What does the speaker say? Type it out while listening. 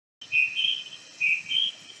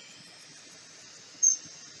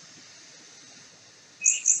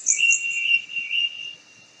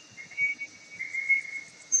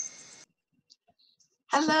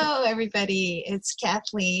Hello, everybody. It's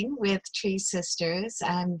Kathleen with Treesisters.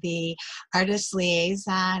 I'm the artist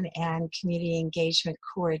liaison and community engagement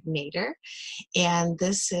coordinator, and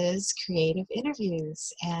this is Creative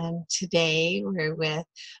Interviews. And today we're with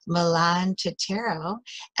Milan Tettero,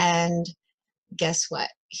 and guess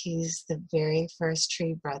what? He's the very first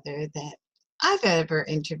tree brother that I've ever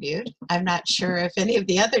interviewed. I'm not sure if any of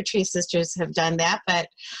the other Tree Sisters have done that, but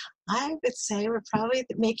I would say we're probably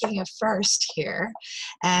making a first here.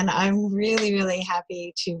 And I'm really, really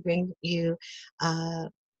happy to bring you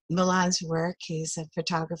Milan's work. He's a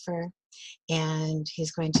photographer, and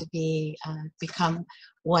he's going to be become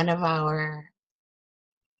one of our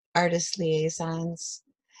artist liaisons.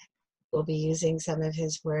 We'll be using some of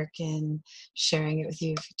his work and sharing it with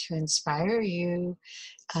you to inspire you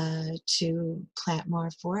to plant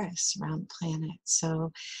more forests around the planet.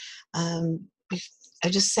 So I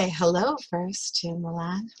just say hello first to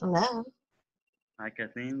Milan. Hello. Hi,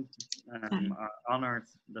 Kathleen. I'm honored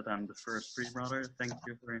that I'm the first tree brother. Thank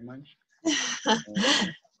you very much.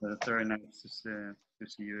 It's very nice to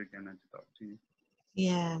see you again and to talk to you.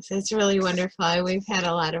 Yes, it's really wonderful. We've had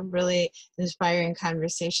a lot of really inspiring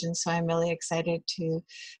conversations, so I'm really excited to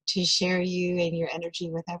share you and your energy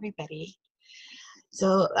with everybody.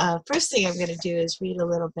 So first thing I'm going to do is read a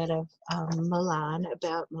little bit of Milan,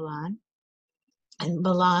 about Milan. And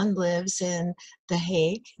Milan lives in The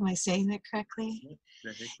Hague. Am I saying that correctly?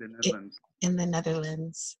 The Hague, the Netherlands. In the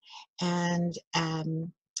Netherlands. And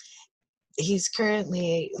he's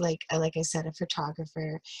currently, like I said, a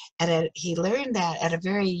photographer. And he learned that at a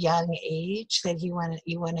very young age that he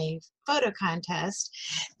won a photo contest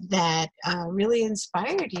that really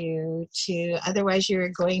inspired you to, otherwise you were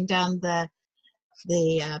going down the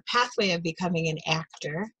pathway of becoming an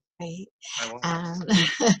actor. Right?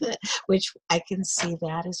 Which I can see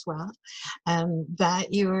that as well.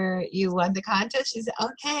 But you won the contest. You said,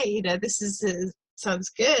 okay, this is sounds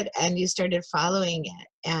good, and you started following it.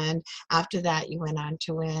 And after that, you went on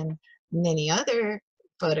to win many other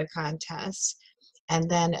photo contests. And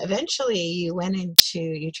then eventually, you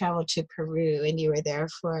traveled to Peru, and you were there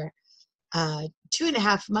for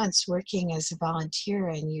 2.5 months working as a volunteer,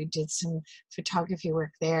 and you did some photography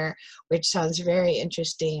work there, which sounds very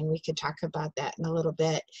interesting. We could talk about that in a little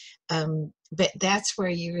bit. But that's where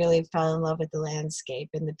you really fell in love with the landscape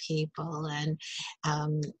and the people, and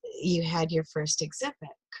you had your first exhibit,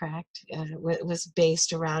 correct? It was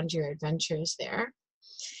based around your adventures there.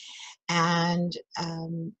 And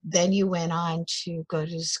then you went on to go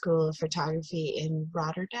to the School of Photography in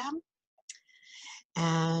Rotterdam.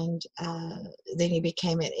 And then you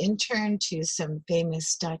became an intern to some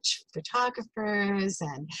famous Dutch photographers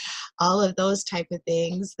and all of those type of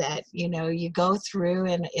things that you go through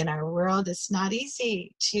in our world. It's not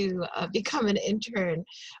easy to become an intern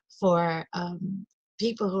for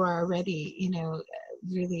people who are already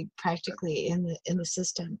really practically in the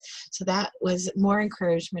system. So that was more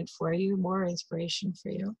encouragement for you, more inspiration for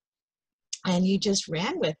you. And you just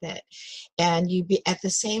ran with it. And at the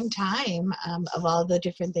same time, of all the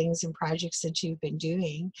different things and projects that you've been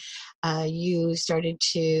doing, you started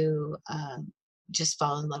to just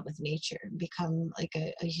fall in love with nature, become like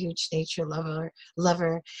a huge nature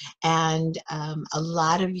lover. And a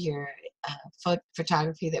lot of your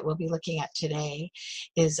photography that we'll be looking at today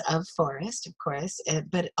is of forest, of course,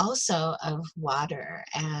 but also of water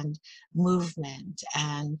and movement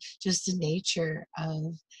and just the nature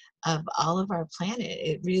of all of our planet.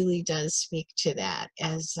 It really does speak to that.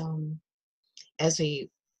 As we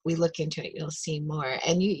look into it, you'll see more.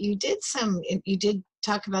 And you did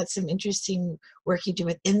talk about some interesting work you do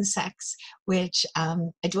with insects, which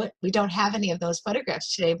we don't have any of those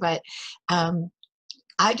photographs today, but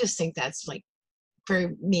I just think that's, like,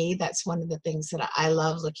 for me, that's one of the things that I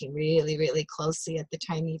love, looking really, really closely at the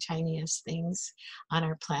tiniest things on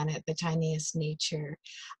our planet, the tiniest nature,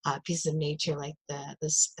 pieces of nature, like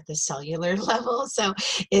the cellular level. So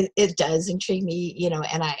it does intrigue me,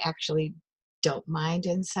 and I actually don't mind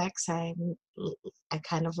insects. I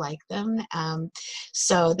kind of like them.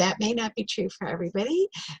 So that may not be true for everybody,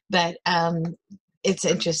 but it's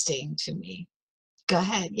interesting to me. Go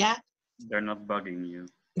ahead. Yeah. They're not bugging you.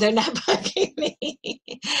 They're not bugging me.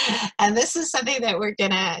 And this is something that we're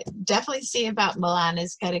gonna definitely see about Milan.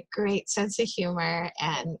 Has got a great sense of humor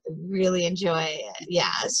and really enjoy it.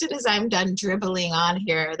 Yeah, as soon as I'm done dribbling on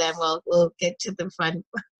here, then we'll get to the fun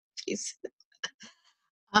piece.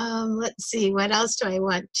 Let's see, what else do I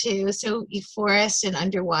want to? So forest and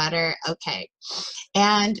underwater, okay.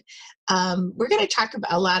 And we're going to talk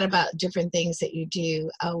a lot about different things that you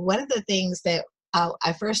do. One of the things that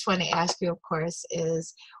I first want to ask you, of course,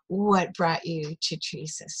 is what brought you to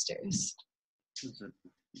Treesisters?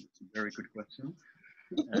 It's a very good question.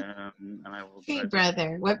 And I will Tree try to.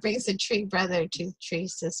 brother. What brings a tree brother to Tree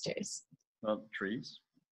Sisters? Well, trees.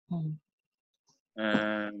 Mm.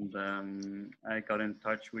 And I got in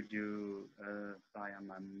touch with you via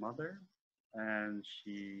my mother, and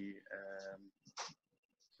she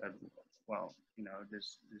said, "Well,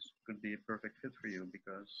 this could be a perfect fit for you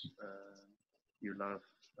because you love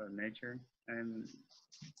nature and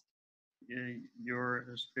you're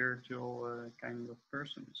a spiritual kind of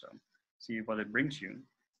person. So see what it brings you,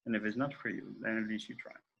 and if it's not for you, then at least you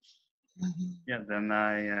try." Mhm. Yeah, then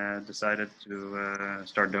I decided to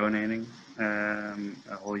start donating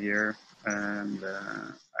a whole year, and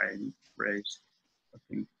I raised, I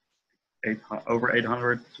think, over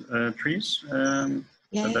 800 trees. That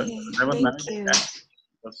Yay, was thank nice. you. Yeah,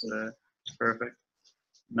 that's perfect.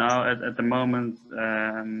 Now, at the moment,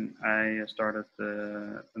 I started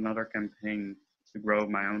another campaign to grow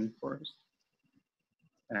my own forest.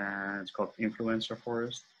 It's called Influencer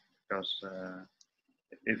Forest because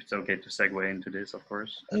if it's okay to segue into this, of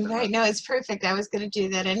course. Right, no, it's perfect. I was going to do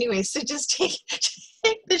that anyway, so just take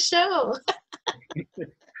the show.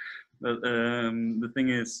 But the thing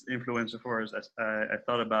is, influencer forest. I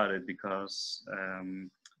thought about it because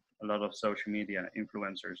a lot of social media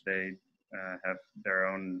influencers, they have their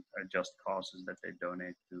own just causes that they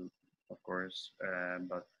donate to, of course,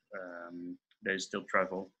 but they still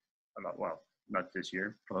travel a lot. Well, not this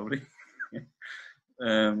year, probably.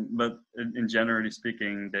 But in generally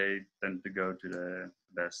speaking, they tend to go to the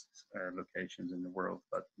best locations in the world.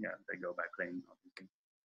 But yeah, they go by plane, obviously.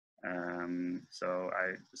 So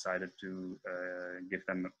I decided to give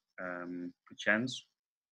them a chance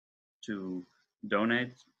to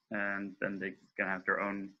donate, and then they can have their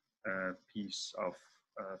own piece of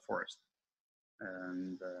forest,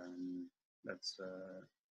 and that's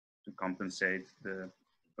to compensate the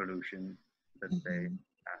pollution that they Mm-hmm.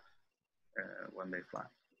 have when they fly.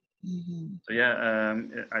 Mm-hmm. So yeah,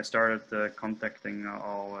 I started contacting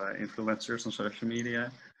all influencers on social media.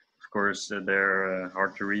 Of course, they're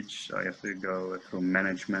hard to reach. I have to go through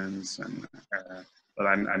managements, but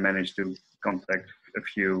I managed to contact a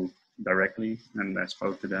few directly, and I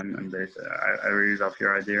spoke to them, and they said, "I really love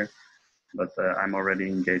your idea, but I'm already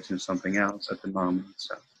engaged in something else at the moment.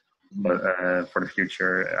 So, but for the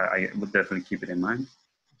future, I would definitely keep it in mind.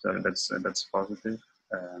 So that's positive,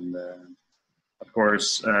 and." Of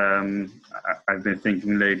course, I've been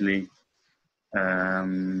thinking lately,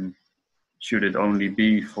 should it only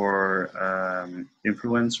be for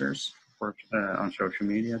influencers on social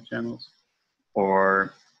media channels,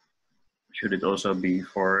 or should it also be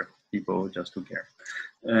for people just who care?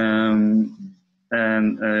 And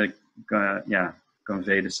yeah,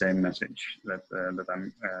 convey the same message that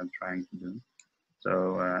I'm trying to do. So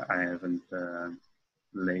I haven't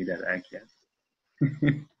laid that egg yet.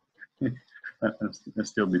 I'm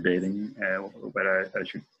still debating whether I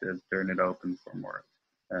should turn it open for more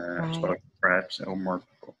Right. exposure, perhaps, or more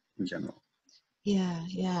people in general. Yeah,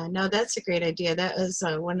 yeah. No, that's a great idea. That was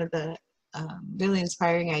one of the really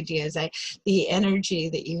inspiring ideas. The energy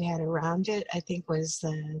that you had around it, I think, was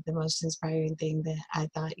the most inspiring thing that I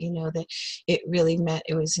thought, that it really meant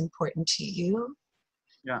it was important to you,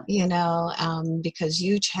 Yeah, because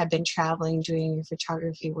you had been traveling doing your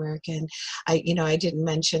photography work. And I didn't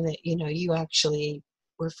mention that, you actually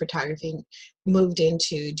were photographing, moved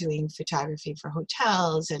into doing photography for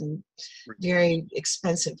hotels and very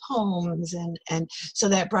expensive homes. And so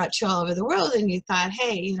that brought you all over the world, and you thought,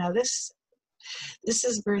 hey, this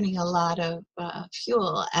is burning a lot of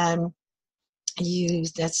fuel. And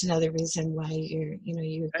that's another reason why you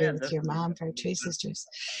agree yeah, with your definitely. mom for Treesisters.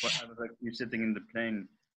 I was actually sitting in the plane,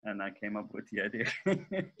 and I came up with the idea.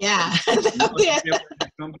 Yeah. To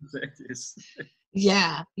compensate this.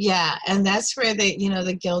 Yeah, yeah, and that's where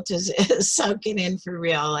the guilt is sunken in for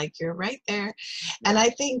real. Like, you're right there. And Yeah, I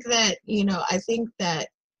think that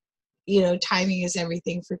timing is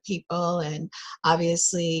everything for people. And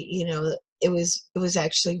obviously, it was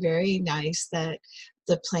actually very nice that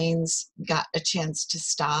the planes got a chance to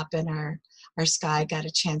stop, and our sky got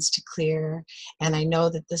a chance to clear. And I know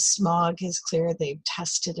that the smog has cleared. They've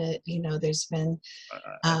tested it. There's been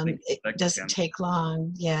I think it back doesn't again. take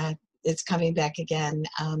long. Yeah, it's coming back again.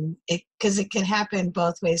 Because it can happen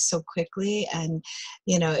both ways so quickly. And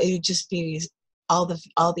it would just be all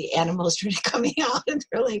the animals really coming out, and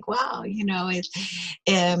they're like, wow, some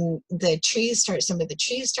of the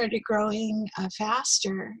trees started growing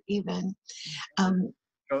faster even. um,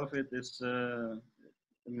 COVID it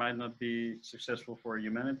might not be successful for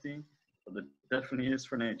humanity, but it definitely is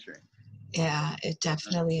for nature. yeah, it Uh,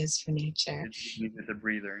 definitely is for nature. it needed a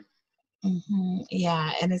breather.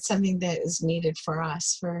 Yeah, and it's something that is needed for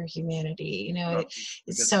us, for humanity. You know, Well, to it's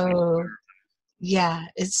get things so, better. yeah,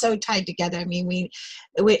 it's so tied together. I mean,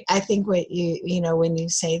 I think what you know, when you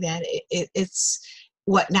say that, it's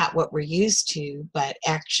not what we're used to, but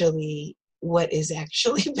actually what is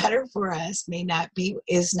actually better for us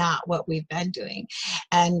is not what we've been doing.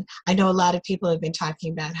 And I know a lot of people have been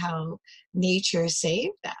talking about how nature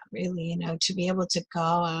saved them, really, you know, to be able to go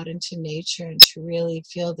out into nature and to really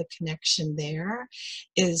feel the connection there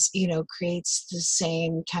is, you know, creates the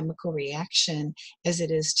same chemical reaction as it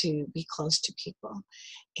is to be close to people.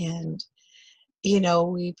 And, you know,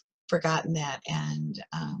 we've forgotten that. And,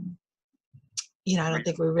 you know, I don't We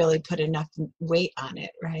think we really put enough weight on it,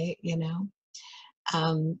 right? You know?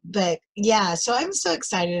 But yeah, so I'm so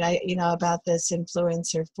excited, you know, about this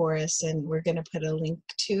influencer for us, and we're going to put a link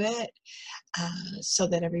to it so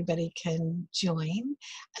that everybody can join.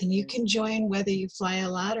 And you can join whether you fly a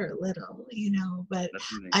lot or a little, you know, but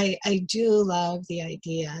definitely. I do love the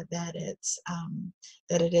idea that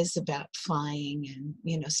that it is about flying, and,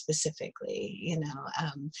 you know, specifically, you know,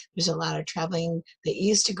 there's a lot of traveling that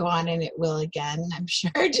used to go on, and it will again, I'm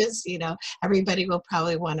sure. Just, you know, everybody will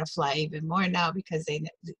probably want to fly even more now because they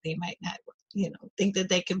might not, you know, think that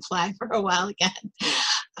they can fly for a while again.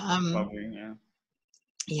 Um, Probably, yeah.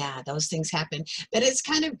 yeah, those things happen, but it's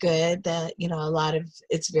kind of good that, you know,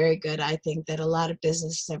 it's very good, I think, that a lot of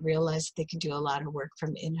businesses have realized they can do a lot of work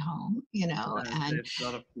from in home, you know, And it and saves a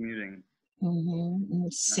lot of commuting. and Yeah.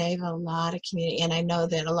 save a lot of community. And I know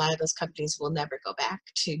that a lot of those companies will never go back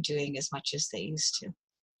to doing as much as they used to.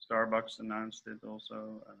 Starbucks announced it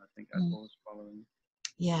also, and I think Mm, Apple is following.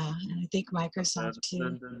 yeah, and I think But Microsoft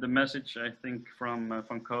too. the message I think from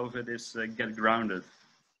COVID is get grounded.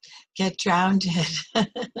 Get drowned.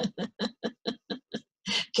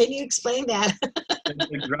 Can you explain that?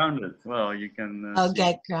 Get grounded. Well, you can Oh, see.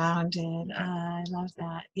 get grounded. Yeah. I love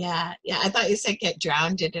that. Yeah, yeah. I thought you said get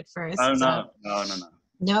drowned at Oh first. So no, no, no,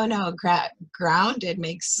 no. no, grounded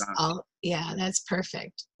makes Grounded. all, yeah, that's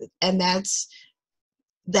perfect. And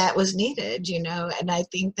that was needed, you know, and I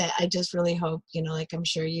think that I just really hope, you know, like I'm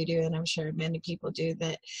sure you do, and I'm sure many people do,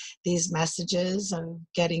 that these messages of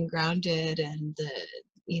getting grounded, and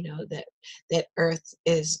you know, that Earth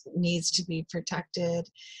needs to be protected,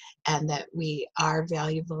 and that we are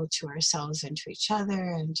valuable to ourselves and to each other,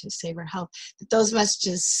 and to save our health, that those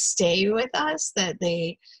messages stay with us, that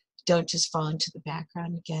they don't just fall into the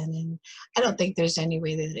background again. And I don't think there's any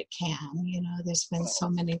way that it can, you know, there's been Well, so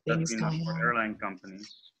many things especially not going for on. airline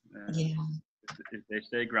companies. Yeah, If they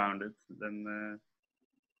stay grounded, then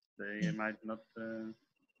they yeah, might not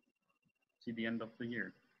see the end of the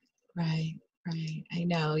year. right, right. I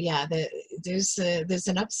know. Yeah, there's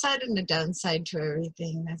an upside and a downside to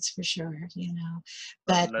everything, that's for sure, you know.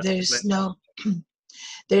 But But let's blame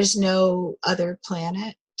there's no other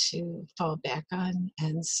planet to fall back on.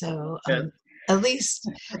 And so it. at least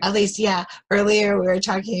yeah, earlier we were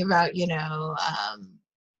talking about, you know,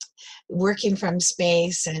 working from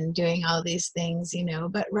space and doing all these things, you know,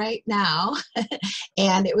 but right now,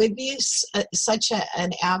 and it would be such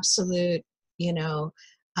an absolute, you know,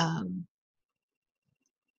 um,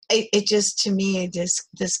 it just, to me,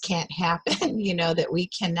 this can't happen. You know, that we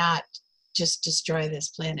cannot just destroy this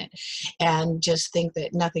planet and just think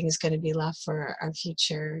that nothing is going to be left for our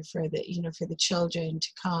future, for the, you know, for the children to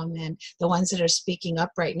come, and the ones that are speaking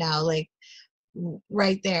up right now, like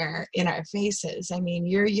right there in our faces. I mean,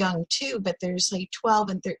 you're young too, but there's like 12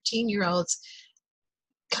 and 13-year-olds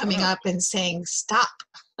Oh coming no, up and saying stop.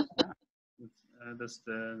 yeah, that's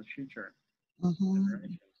the future Hmm.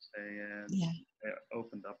 generations. Yeah, They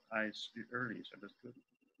opened up eyes early, so that's good.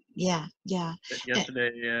 yeah, yeah. Eh, Yesterday,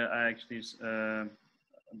 I actually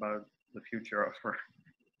about the future of our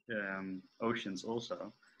oceans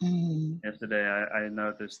also. mm, Yesterday, I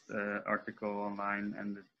noticed an article online,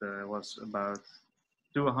 and it was about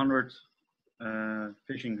 200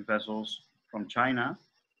 fishing vessels from China.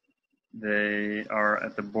 They are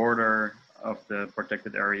at the border of the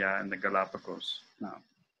protected area in the Galapagos now.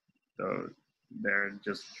 So they're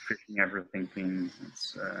just fishing everything clean.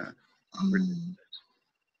 It's mm.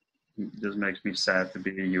 it just makes me sad to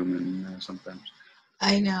be a human sometimes.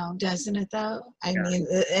 I know, doesn't it though? I Yeah. mean,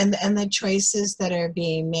 and the choices that are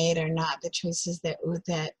being made are not the choices that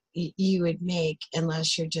you would make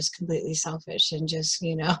unless you're just completely selfish and just,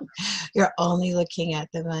 you know, you're only looking at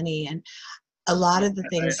the money. And a lot of the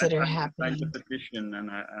things that are I signed the happening. petition, and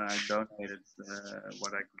I donated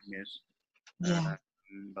what I could miss. Yeah, Uh,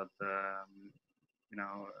 but you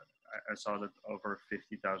know, I saw that over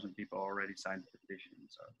 50,000 people already signed the petition.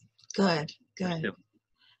 So good, there's good. still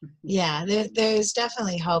Yeah, there's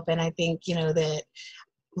definitely hope. And I think, you know, that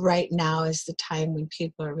right now is the time when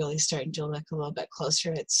people are really starting to look a little bit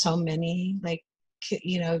closer at so many, like,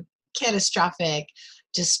 catastrophic,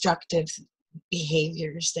 destructive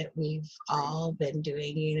behaviors that we've all been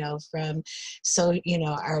doing, from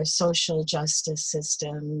our social justice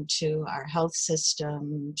system to our health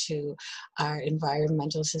system to our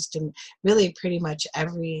environmental system. Really pretty much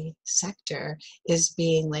every sector is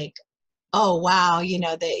being like, oh wow,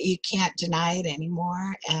 that you can't deny it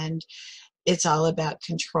anymore. And it's all about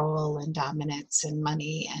control and dominance and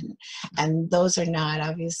money, and those are not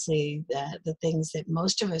obviously the things that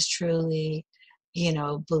most of us truly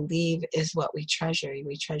believe is what we treasure.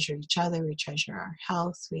 We treasure each other, we treasure our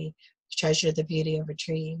health, we treasure the beauty of a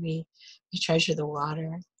tree, we treasure the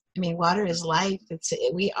water. I mean, water is life.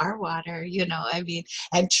 We are water, I mean,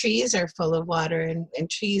 and trees are full of water, and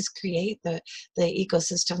trees create the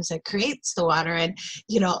ecosystems that creates the water. And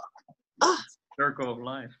oh, Circle of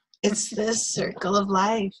life. it's this circle of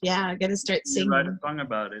life. Yeah, I'm gonna start You write a singing. song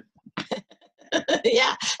about it.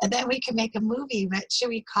 Yeah, and then we can make a movie. What should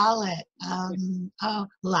we call it?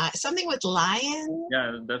 Something with lion.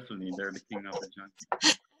 Yeah, definitely. They're the king of the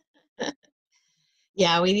jungle.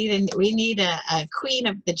 Yeah, we need a queen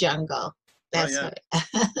of the jungle. Oh That's yeah. what.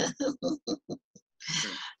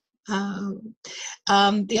 Sure.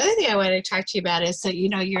 The other thing I want to talk to you about is that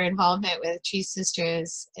your involvement with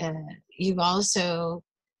Treesisters. You've also,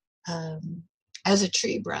 as a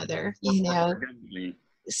tree brother, Organically.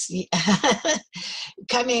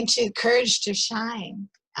 come into Courage to Shine,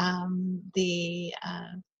 the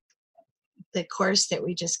course that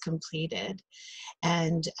we just completed.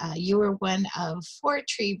 And you were one of 4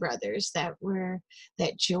 tree brothers that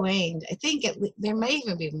joined. I think there may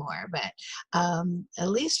even be more, but at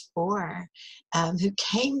least 4 who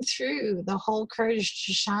came through the whole Courage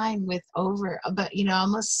to Shine with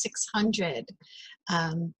almost 600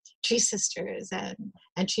 tree sisters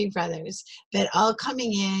and tree brothers, but all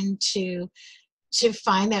coming in to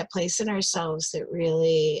find that place in ourselves that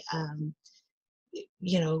really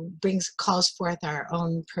calls forth our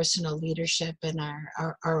own personal leadership and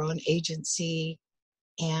our own agency.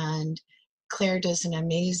 And Claire does an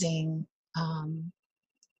amazing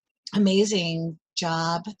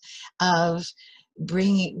job of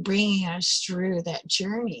bringing us through that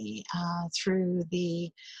journey, through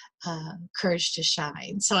the Courage to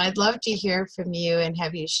Shine. So I'd love to hear from you and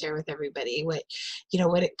have you share with everybody what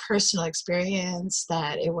personal experience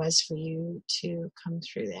that it was for you to come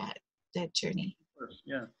through that journey. Of course,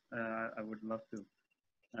 yeah, I would love to.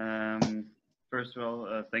 First of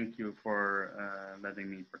all, thank you for letting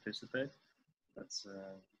me participate.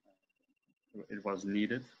 It was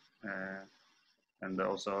needed, and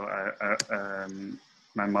also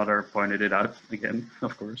my mother pointed it out again,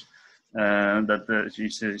 of course, that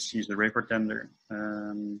she's a river tender.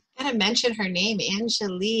 Gotta mention her name,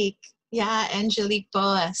 Angelique. Yeah, Angelique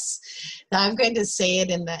Boas. Now I'm going to say it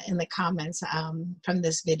in the comments from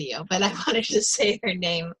this video, but I wanted to say her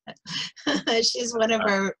name. She's one of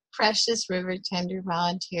our precious river tender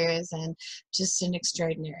volunteers and just an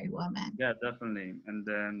extraordinary woman. Yeah, definitely. And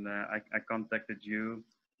then I contacted you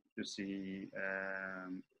to see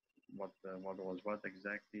what was what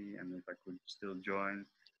exactly, and if I could still join.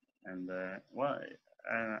 And I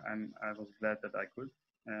was glad that I could,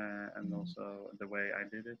 and also the way I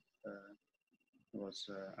did it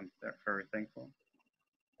I'm very thankful.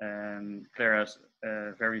 And Claire has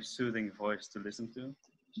a very soothing voice to listen to.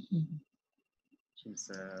 Mm-hmm.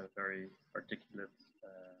 She's very articulate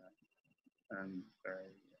and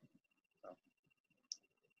very,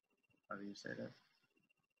 how do you say that?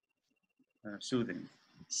 Soothing.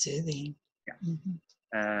 Soothing. Yeah.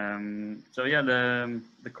 Mm-hmm. So yeah,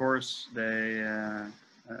 the course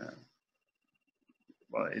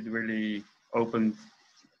it really opened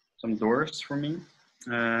some doors for me,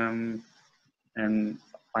 and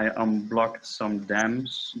I unblocked some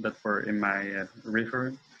dams that were in my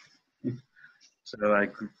river, so I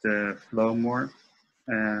could flow more.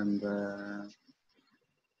 And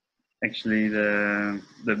actually, the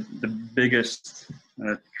biggest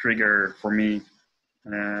trigger for me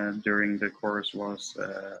during the course was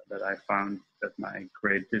that I found that my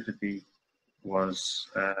creativity was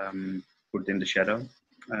put in the shadow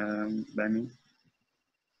by me,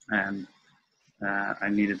 and I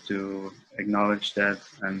needed to acknowledge that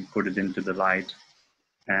and put it into the light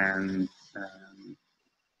and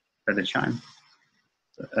let it shine.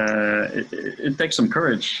 It takes some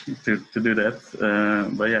courage to do that,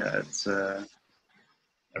 but yeah, it's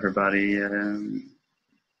everybody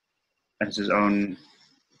has his own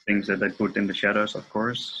things that they put in the shadows, of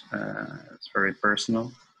course. It's very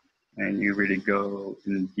personal, and you really go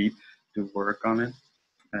in deep to work on it.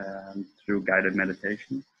 through guided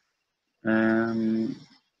meditation, and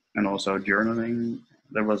also journaling.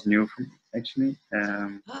 That was new for me, actually.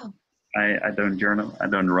 Oh, I don't journal. I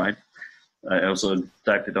don't write. I also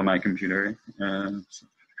typed it on my computer. So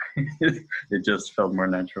it just felt more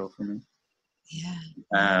natural for me.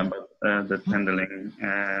 yeah. But the handling,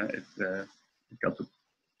 it got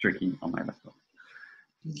tricky on my laptop.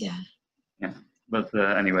 Yeah. Yeah. But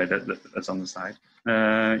anyway, that's on the side.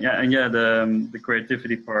 The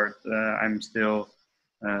creativity part, I'm still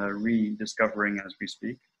rediscovering as we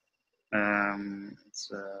speak.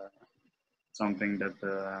 It's something that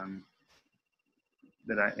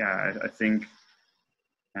I think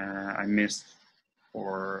I missed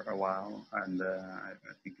for a while, and I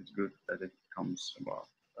think it's good that it comes about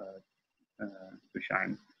to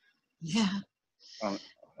shine Yeah.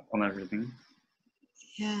 on everything.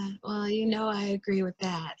 Yeah. Well, I agree with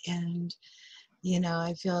that. And,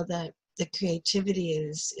 I feel that the creativity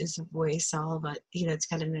is a voice all about, it's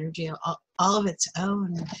got an energy all of its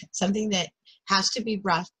own, something that has to be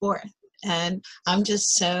brought forth. And I'm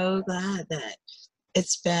just so glad that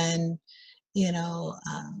it's been,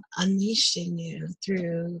 unleashed in you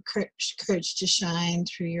through courage to shine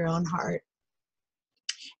through your own heart.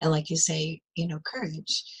 And like you say,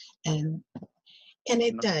 courage. And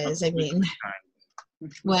it Not does. the I mean, liquid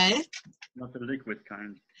kind. what? Not the liquid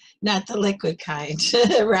kind. Not the liquid kind,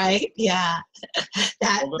 right? Yeah.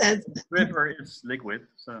 Although That's the river is liquid,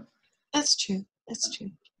 so that's true. That's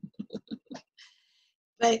true.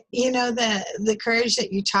 But the courage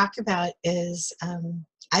that you talk about is,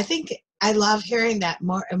 I think I love hearing that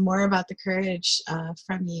more and more about the courage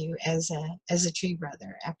from you as a tree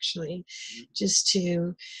brother. Actually, just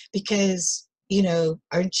to because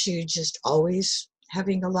aren't you just always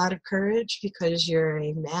having a lot of courage because you're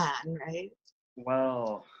a man, right?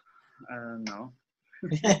 well, no.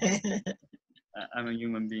 I'm a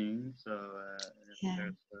human being, so Yeah.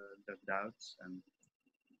 there's doubts and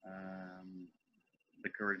um, the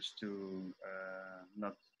courage to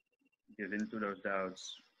not give in to those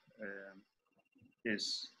doubts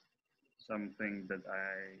is something that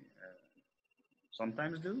I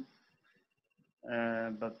sometimes do.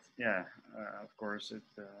 But yeah, of course, it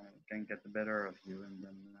can get the better of you, and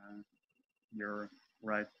then you're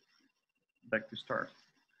right back to start.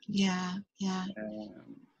 Yeah. Yeah.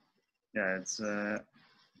 Yeah, it's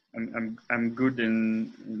I'm good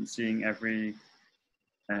in seeing every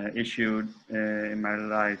issue in my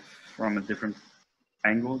life from a different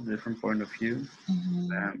angle, different point of view,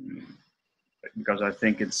 Mm-hmm. because I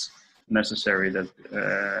think it's necessary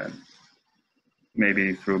that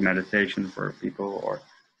maybe through meditation for people or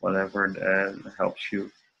whatever helps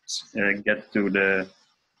you get to the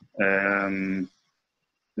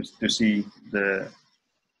to see the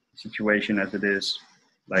situation as it is,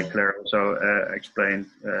 like Yeah. Claire also explained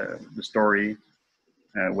the story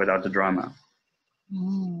without the drama.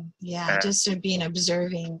 Yeah. Uh, Just being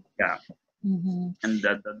observing. yeah, Mm-hmm. and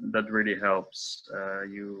that really helps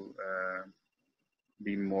you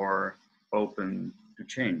be more open to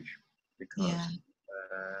change, Yeah. because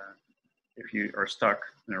if you are stuck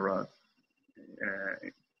in a rut,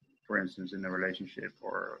 for instance, in a relationship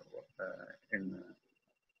or in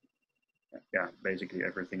basically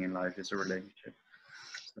everything in life is a relationship.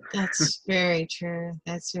 That's very true.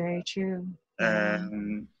 That's very true. Yeah.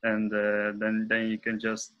 And then you can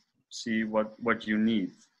just see what you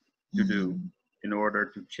need to do Mm-hmm. in order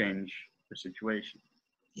to change the situation.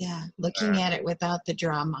 Yeah. Uh, Looking at it without the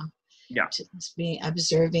drama, yeah, just being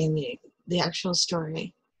observing the actual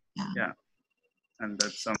story. Yeah. yeah, and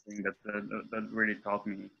that's something that really taught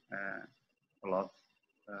me a lot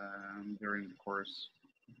during the course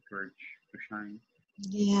of Courage to Shine.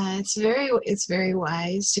 Yeah, it's very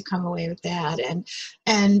wise to come away with that. And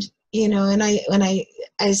and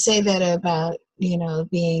I say that about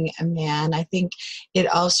being a man, I think it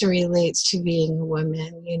also relates to being a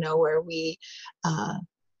woman, where we uh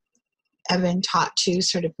have been taught to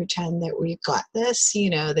sort of pretend that we've got this,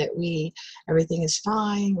 that everything is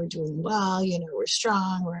fine, we're doing well, we're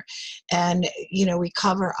strong, and we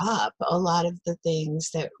cover up a lot of the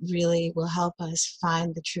things that really will help us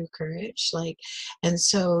find the true courage. And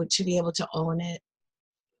so to be able to own it,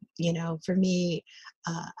 for me,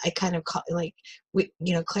 I kind of call like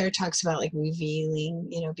Claire talks about like revealing,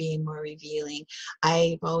 being more revealing.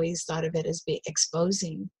 I've always thought of it as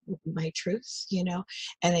exposing my truth,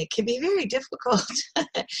 and it can be very difficult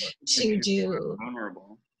Makes to you do.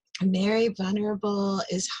 vulnerable. Very vulnerable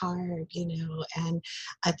is hard, and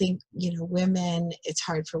I think women, it's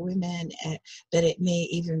hard for women, but it may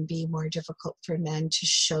even be more difficult for men to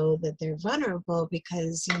show that they're vulnerable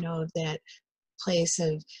because of that place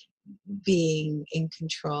of being in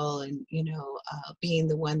control and, being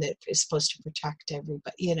the one that is supposed to protect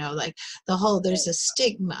everybody, like there's a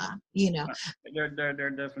stigma, There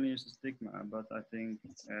definitely is a stigma, but I think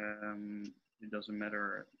it doesn't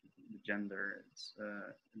matter the gender.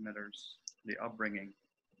 It matters the upbringing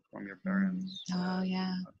from your parents. Oh,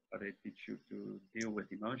 yeah. How they teach you to deal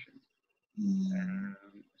with emotions.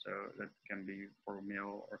 So that can be for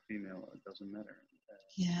male or female. It doesn't matter.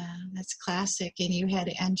 Yeah, that's classic. And you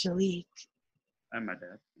had Angelique. And my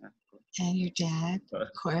dad, yeah, of course. And your dad, of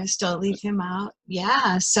course. Don't leave him out.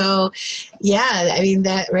 Yeah. So, yeah, I mean,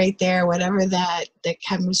 that right there, whatever that the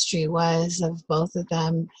chemistry was of both of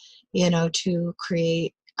them, to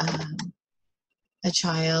create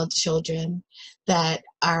children that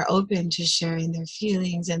are open to sharing their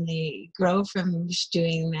feelings, and they grow from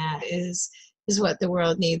doing that is what the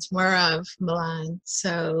world needs more of, Milan.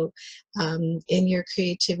 So in your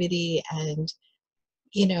creativity and,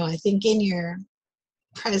 I think in your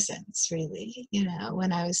presence, really,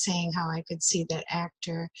 when I was saying how I could see that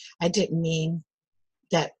actor, I didn't mean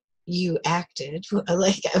that you acted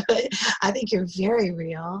like, I think you're very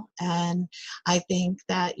real, and I think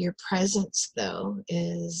that your presence though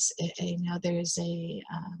is, there's a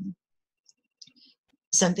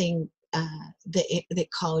something that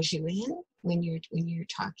calls you in when you're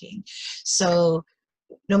talking. So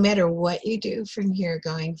no matter what you do from here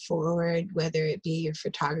going forward, whether it be your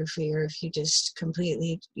photography or if you just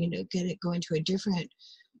completely go into a different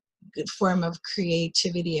form of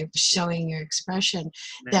creativity of showing your expression,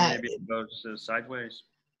 that maybe it goes sideways.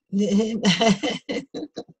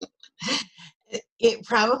 It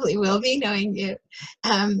probably will be, knowing you,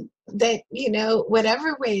 that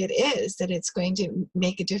whatever way it is, that it's going to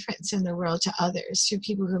make a difference in the world to others, to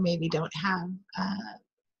people who maybe don't have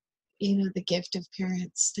the gift of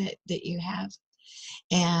parents that you have,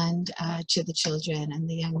 and to the children and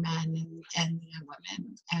the young men and the young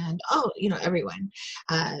women, and everyone,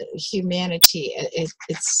 humanity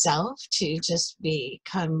itself, to just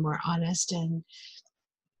become more honest and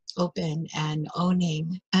open and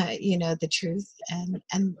owning the truth, and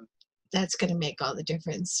that's going to make all the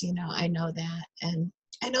difference. I know that, and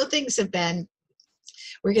I know things have been,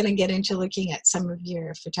 we're going to get into looking at some of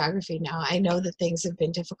your photography now. I know that things have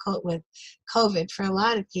been difficult with COVID for a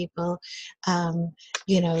lot of people,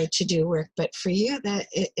 to do work. But for you, that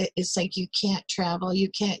it's like you can't travel, you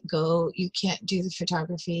can't go, you can't do the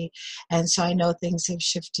photography. And so I know things have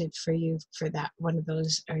shifted for you for that, one of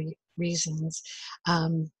those reasons.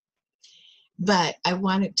 But I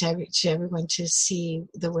wanted to everyone to see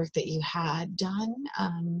the work that you had done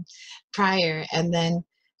prior, and then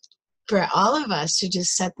for all of us to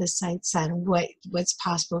just set the sights on what's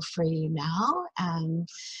possible for you now,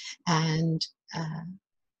 and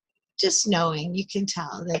just knowing, you can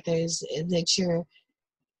tell that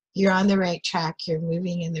you're on the right track, you're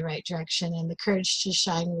moving in the right direction, and the courage to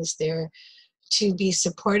shine was there to be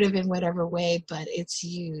supportive in whatever way, but it's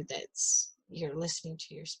you're listening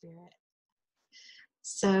to your spirit.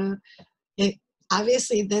 So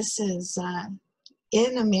obviously this is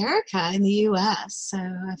in America, in the U.S. So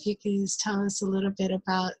if you could just tell us a little bit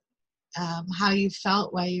about how you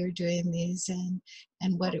felt while you were doing these, and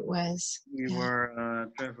what it was. We were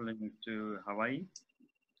traveling to Hawaii,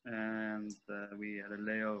 and we had a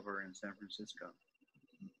layover in San Francisco.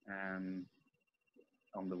 And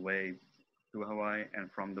on the way to Hawaii,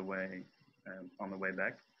 and from the way on the way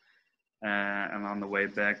back. And on the way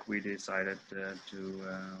back, we decided to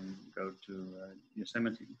go to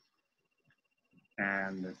Yosemite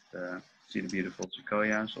and see the beautiful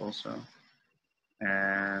sequoias also.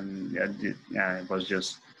 And it was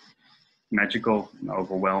just magical and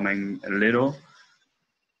overwhelming a little.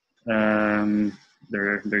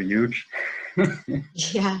 They're huge.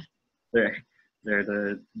 Yeah. They're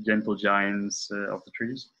the gentle giants of the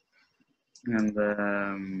trees, and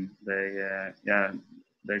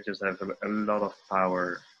they just have a lot of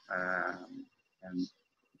power and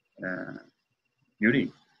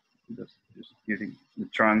beauty. Just beauty. The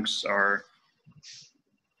trunks are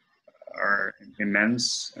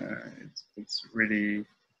immense. It's really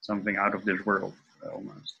something out of this world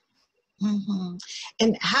almost. Mm-hmm.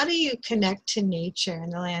 And how do you connect to nature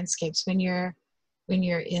and the landscapes when you're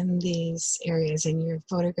in these areas and you're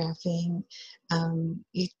photographing?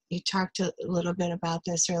 You talked a little bit about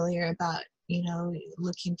this earlier, about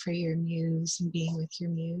looking for your muse and being with your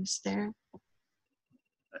muse there.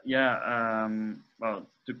 Yeah. Well,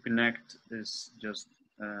 to connect is just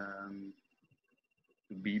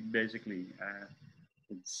to be, basically.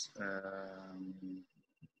 It's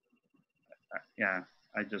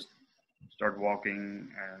I just start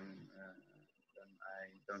walking, and then I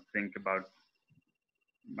don't think about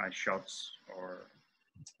my shots or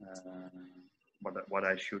what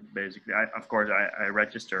I shoot basically. Of course, I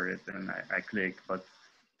register it and I click, but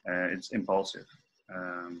it's impulsive,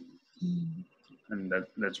 and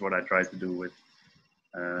that's what I try to do with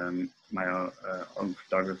my own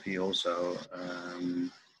photography also.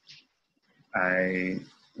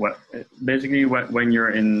 Basically when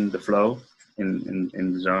you're in the flow, in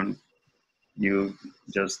the zone, you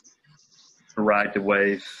just ride the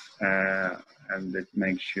wave, and it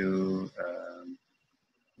makes you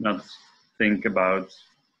not think about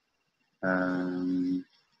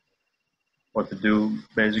what to do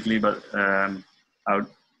basically, but how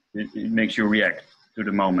it makes you react to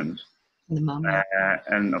the moment. In the moment.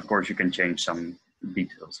 And of course you can change some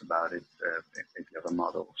details about it if you have a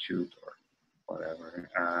model shoot or whatever.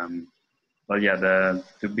 But yeah,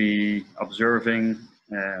 to be observing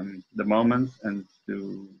the moment and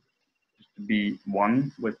to be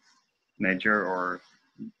one with nature or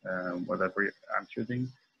whatever I'm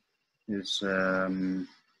shooting is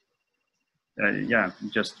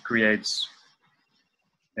just creates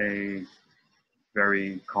a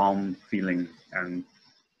very calm feeling and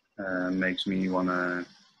makes me want to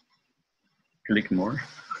click more.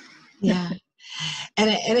 Yeah. And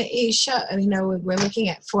you show, you know, we're looking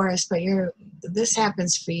at forest, but this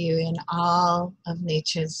happens for you in all of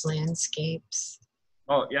nature's landscapes.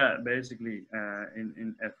 Oh yeah, basically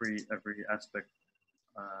in every aspect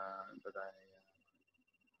that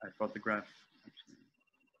I photograph. Actually.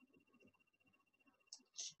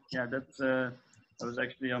 Yeah, I was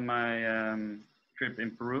actually on my trip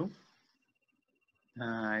in Peru.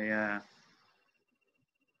 I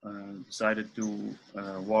decided to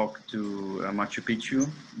walk to Machu Picchu,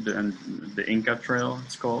 the Inca Trail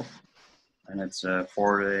it's called, and it's a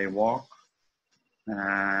 4-day walk.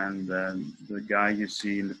 And the guy you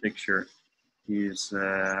see in the picture, he's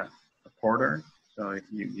a porter, so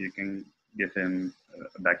you can give him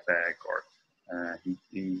a backpack, or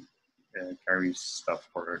he carries stuff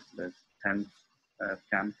for the tent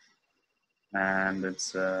camp. And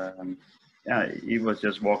it's yeah, he was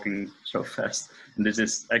just walking so fast, and this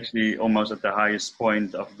is actually almost at the highest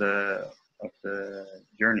point of the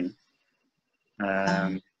journey.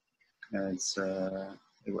 It's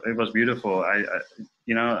it was beautiful.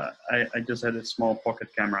 You know, I just had a small pocket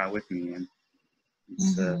camera with me, and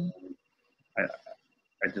it's,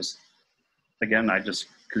 I just I just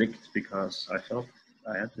clicked because I felt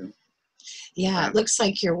I had to. Yeah, it looks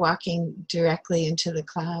like you're walking directly into the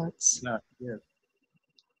clouds. Yeah.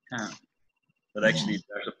 But actually,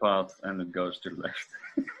 there's a path, and it goes to the left.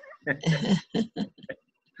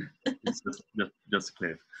 It's just a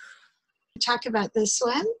cliff. Talk about this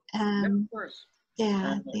one. Yeah, of course.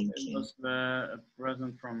 Yeah, thank you. It was a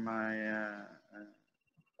present from my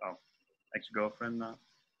ex-girlfriend now,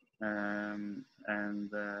 and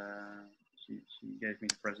she gave me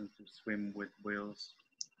the present to swim with whales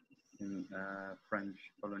in French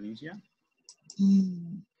Polynesia.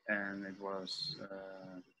 And it was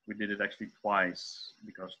we did it actually twice,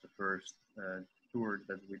 because the first tour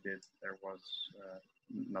that we did, there was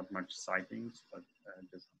not much sightings, but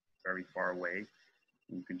just very far away.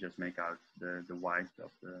 You could just make out the white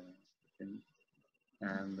of the thing.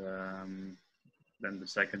 And then the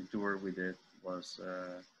second tour we did was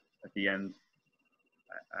at the end.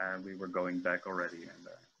 We were going back already, and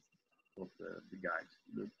told the guys,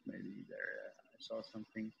 look, maybe there I saw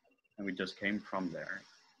something, and we just came from there,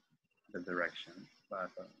 the direction. But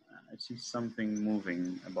I see something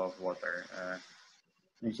moving above water.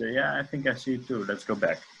 And he said, yeah, I think I see it too. Let's go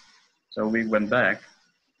back. So we went back,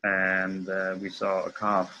 and we saw a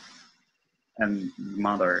calf and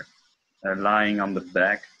mother lying on the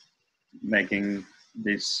back, making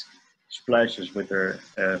these splashes with her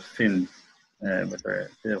fin, with her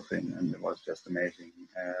tail fin, and it was just amazing.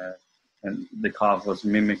 And the calf was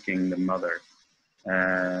mimicking the mother,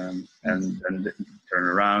 and then turn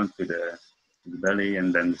around to the belly,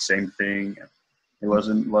 and then the same thing. It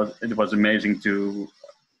was amazing to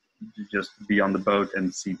just be on the boat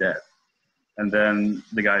and see that. And then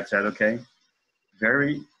the guide said, okay,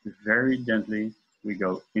 very, very gently, we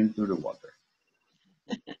go into the water.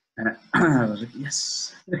 And I was like,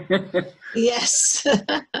 yes. Yes.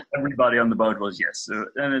 Everybody on the boat was yes.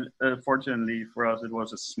 And fortunately for us, it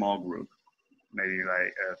was a small group, maybe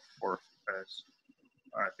like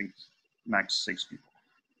I think max 6 people.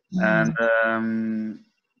 And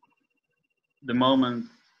the moment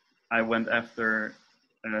I went after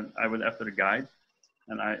the guide,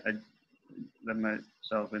 and I let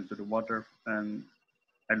myself into the water, and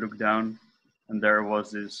I looked down, and there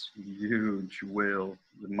was this huge whale,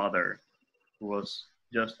 the mother, who was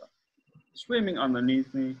just swimming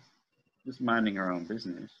underneath me, just minding her own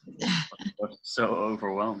business. It was so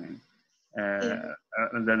overwhelming. Yeah.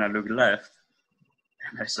 And then I looked left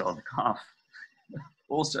and I saw the calf.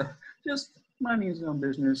 Also, just minding his own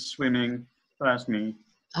business, swimming past me.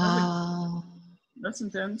 I was like, Oh, that's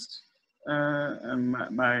intense. And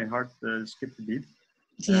my heart skipped a beat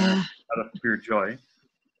yeah. out of pure joy.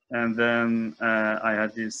 And then I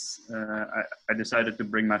had this. I decided to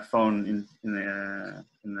bring my phone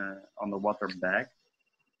on the water bag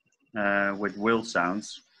with whale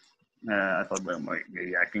sounds. I thought, well,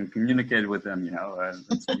 maybe I can communicate with them,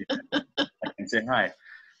 let's see, I can say hi.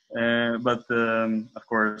 But of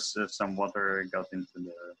course, some water got into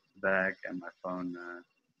the bag, and my phone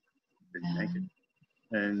didn't make it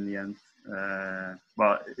in the end.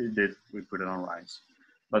 Well, it did. We put it on rice.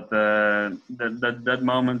 But that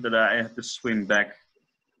moment that I had to swim back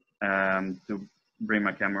to bring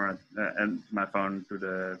my camera and my phone to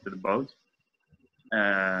the boat,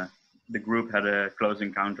 the group had a close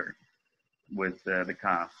encounter with the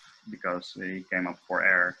calf because he came up for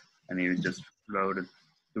air and he just floated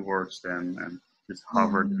towards them and just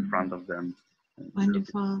hovered in front of them a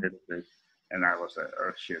Wonderful. little bit. And I was like,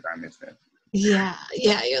 oh shit, I missed that. Yeah,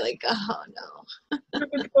 yeah. You're like, oh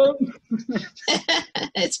no,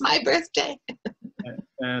 it's my birthday.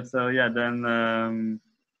 So yeah, then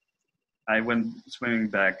I went swimming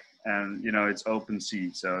back, and it's open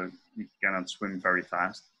sea, so you cannot swim very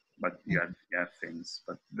fast, but you have fins.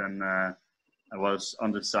 But then I was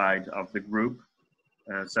on the side of the group,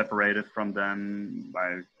 separated from them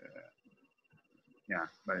by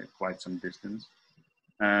quite some distance,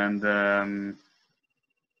 and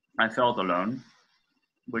I felt alone,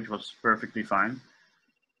 which was perfectly fine.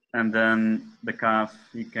 And then the calf,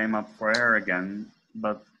 he came up for air again,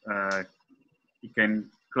 but he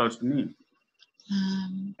came close to me,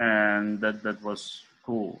 and that was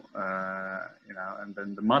cool, And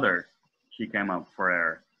then the mother, she came up for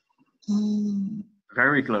air,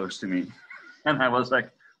 very close to me, and I was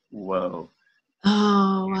like, whoa.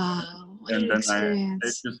 Oh wow! What And an then I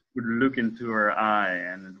experience. just could look into her eye,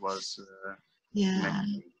 and it was Yeah,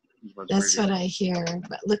 amazing. It was that's really, what I hear.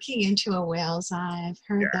 But looking into a whale's eye, I've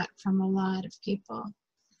heard yeah, that from a lot of people.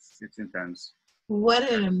 it's intense. What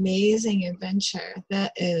an amazing adventure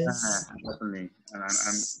that is. Definitely, and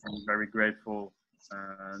I'm very grateful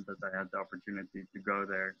that I had the opportunity to go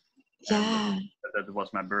there, and Yeah, that was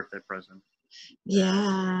my birthday present.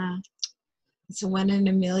 yeah. It's a 1 in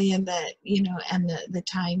a million that, and the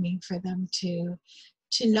timing for them to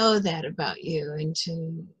know that about you and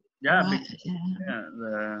to Yeah, what,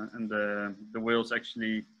 the whales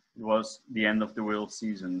actually, it was the end of the whale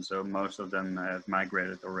season, so most of them have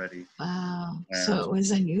migrated already. wow. So it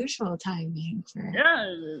was unusual timing for.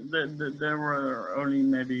 Yeah, there were only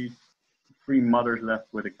maybe 3 mothers left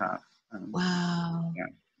with a calf. Wow. Yeah,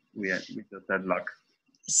 we just had luck.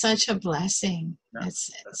 Such a blessing. Yeah,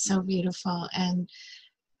 It's so beautiful, and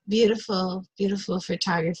beautiful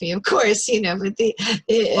photography, of course, but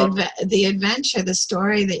the adventure, the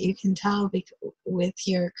story that you can tell with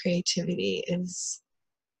your creativity is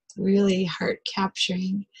really heart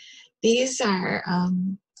capturing. These are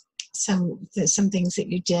some things that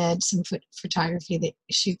you did, some photography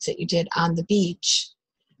shoots that you did on the beach,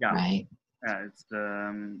 yeah. Right? Yeah, it's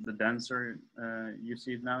the dancer. You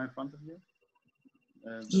see it now in front of you.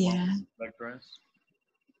 The Yeah. one with the black dress,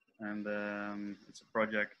 and it's a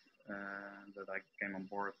project that I came on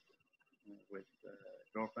board with a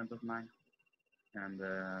girlfriend of mine, and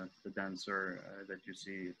the dancer that you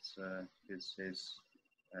see, it's his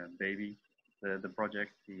baby. The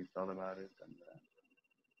project, he thought about it, and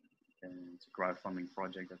it's a crowdfunding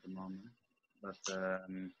project at the moment, but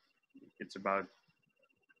it's about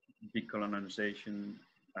decolonization,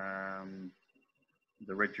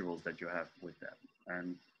 the rituals that you have with that,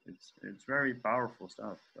 and it's very powerful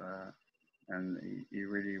stuff. And he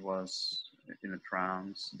really was in a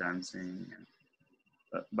trance, dancing.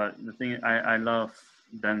 But the thing, I love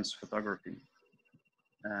dance photography.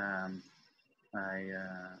 I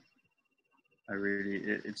really,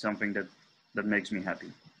 it's something that makes me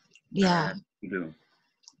happy. Yeah. To do.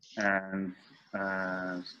 And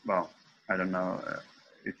well, I don't know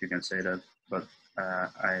if you can say that, but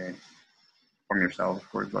I, from yourself, of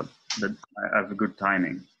course, but that I have a good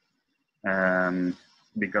timing,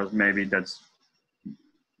 because maybe that's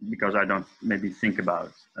because I don't maybe think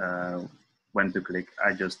about when to click.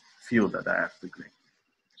 I just feel that I have to click.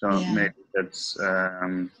 So maybe that's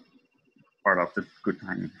part of the good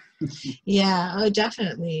timing. Yeah. Oh,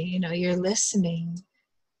 definitely. You're listening.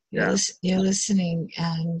 You're listening,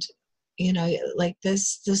 and like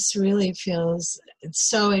this really feels, it's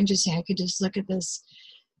so interesting. I could just look at this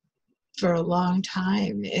for a long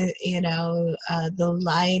time. The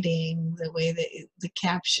lighting, the way that the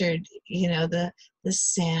captured, the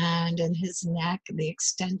sand and his neck, the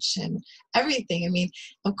extension, everything. I mean,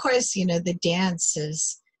 of course, the dance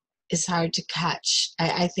is hard to catch.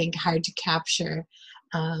 I think hard to capture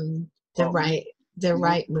the Well, right the move,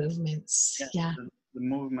 right movements. yeah, Yeah, the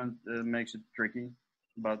movement makes it tricky,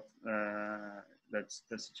 but that's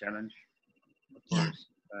a challenge, of yeah, course.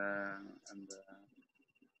 And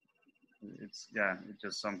it's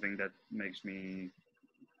just something that makes me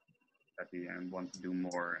happy and want to do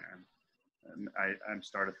more. And I'm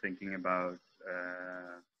started thinking about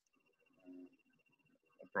a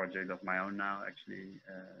project of my own now, actually,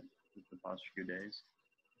 the past few days,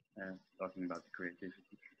 talking about the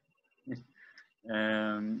creativity.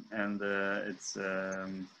 And it's uh,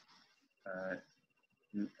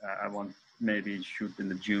 I want maybe shoot in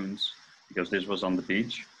the dunes because this was on the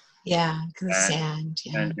beach. yeah. The and sand.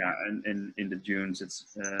 Yeah, and yeah, and in the dunes it's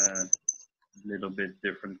a little bit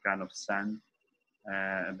different kind of sand,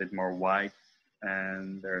 a bit more white,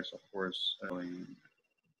 and there's of course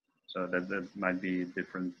so that might be a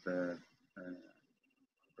different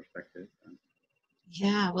perspective.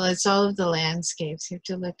 yeah. Well, it's all of the landscapes. You have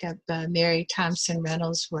to look up Mary Thompson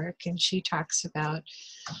Reynolds' work, and she talks about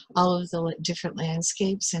all of the different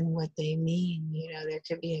landscapes and what they mean. There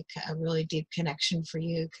could be a really deep connection for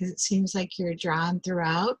you because it seems like you're drawn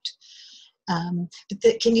throughout.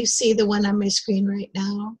 But can you see the one on my screen right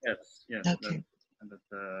now? Yes, Okay. that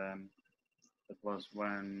was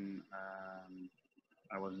when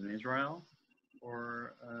I was in Israel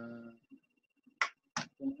for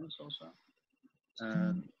 2 months also.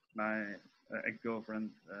 My ex-girlfriend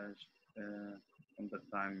from that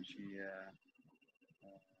time, she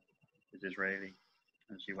is Israeli,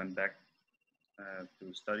 and she went back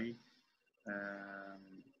to study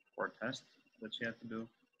for a test that she had to do,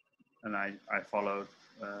 and I followed,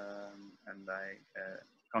 and I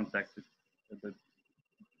contacted the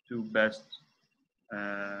two best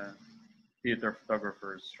theater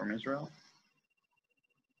photographers from Israel,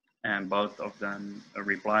 and both of them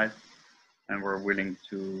replied and were willing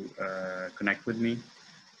to connect with me.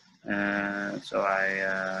 So I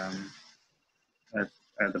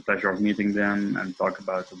had the pleasure of meeting them and talk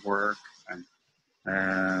about the work.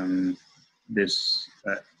 And this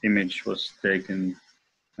image was taken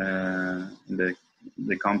in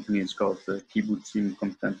the company. It's called the Kibbutzim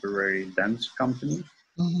Contemporary Dance Company,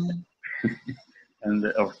 Mm-hmm. and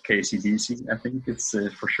or KCDC, I think it's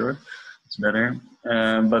for sure. It's better.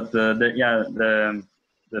 But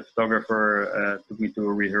the photographer took me to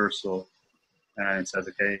a rehearsal and said,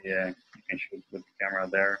 okay, yeah, you can shoot with the camera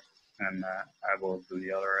there, and I will do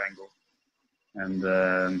the other angle. And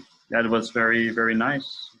it was very, very nice.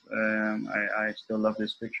 I still love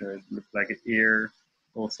this picture. It looked like an ear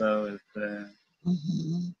also.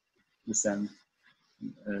 Mm-hmm. The sand.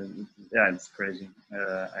 It's crazy.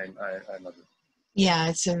 I love it. Yeah,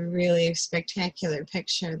 it's a really spectacular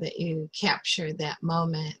picture that you captured that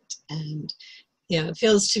moment. And it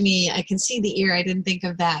feels to me, I can see the ear. I didn't think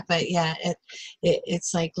of that, but yeah,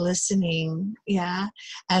 it's like listening. Yeah.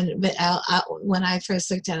 But when I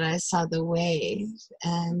first looked at it, I saw the wave,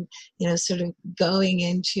 and sort of going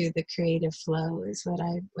into the creative flow is what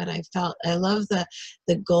I felt. I love the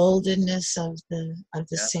goldenness of the Yeah,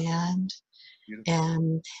 sand,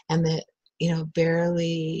 beautiful. and the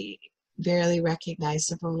barely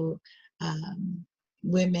recognizable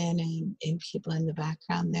women and people in the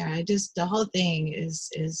background there. The whole thing is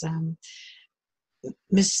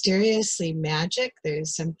mysteriously magic.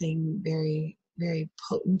 There's something very, very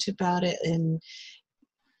potent about it, and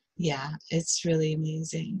yeah, it's really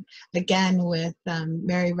amazing. Again, with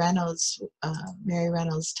Mary Reynolds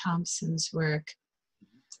Thompson's work,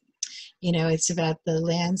 it's about the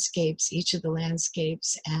landscapes, each of the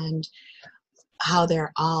landscapes, and how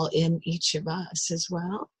they're all in each of us as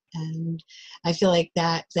well. And I feel like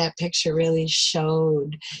that picture really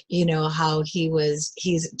showed, how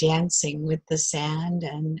he's dancing with the sand,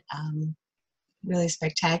 and really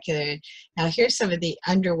spectacular. Now here's some of the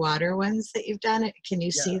underwater ones that you've done. Can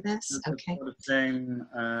you see this? It's Okay. for the same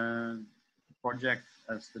project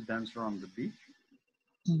as the dancer on the beach,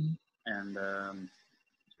 Mm-hmm. and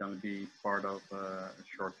it's going to be part of a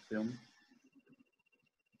short film.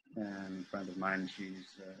 And a friend of mine, she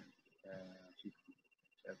said,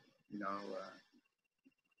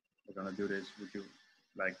 we're going to do this. Would you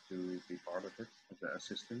like to be part of it as an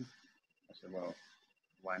assistant? I said, well,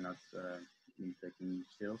 why not me taking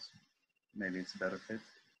stills? Maybe it's a better fit.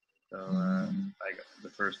 So the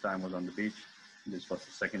first time was on the beach. This was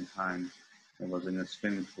the second time. It was in a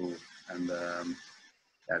swimming pool, and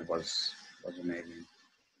that was amazing.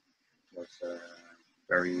 was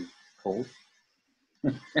very cold,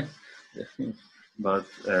 but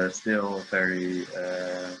still very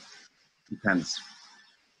intense.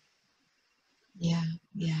 Yeah,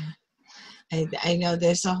 yeah. I know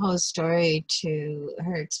there's a whole story to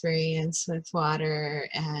her experience with water,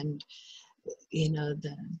 and you know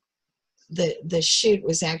the shoot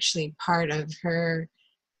was actually part of her,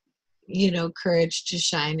 courage to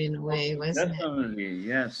shine in a way, wasn't it? Definitely,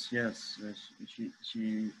 yes, yes.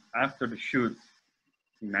 She after the shoot,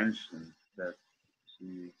 she mentioned that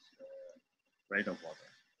she's afraid of water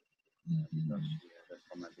because Mhm. she had a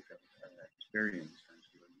traumatic experience when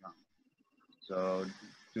she was young. So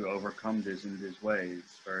to overcome this in this way,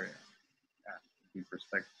 it's very deep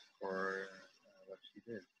respect for what she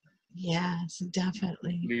did. Yes,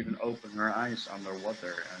 definitely. To even open her eyes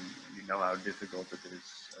underwater, and you know how difficult it is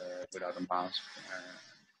without a mask.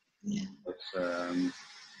 Yeah, But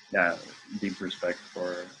yeah, deep respect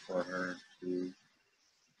for her to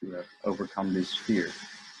have overcome this fear,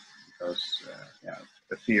 because yeah,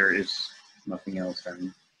 the fear is nothing else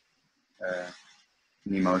than uh,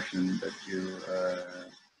 an emotion that you are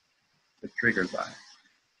triggered by,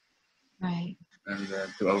 right. and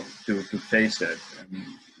to face it, and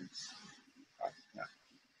it's yeah,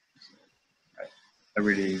 it's, I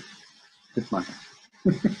really tip my hat.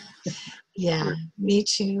 Yeah, me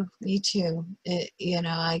too. Me too.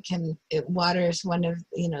 Water is one of,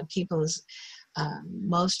 people's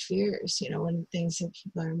most fears, one things that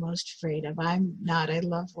people are most afraid of. I'm not, I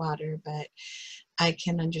love water, but I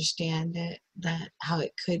can understand it, that how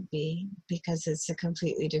it could be, because it's a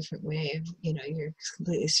completely different way of, you're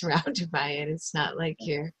completely surrounded by it. It's not like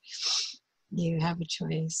you have a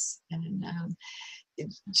choice. And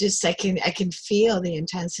just I can feel the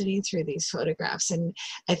intensity through these photographs, and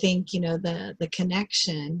I think the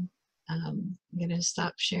connection. I'm going to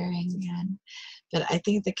stop sharing again, but I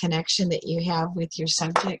think the connection that you have with your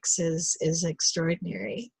subjects is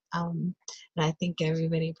extraordinary. And I think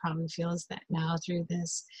everybody probably feels that now through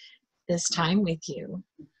this time with you.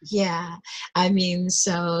 Yeah, I mean,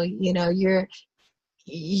 so you're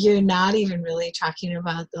not even really talking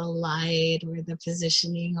about the light or the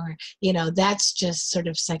positioning, or that's just sort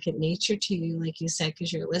of second nature to you, like you said,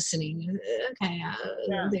 because you're listening. Okay,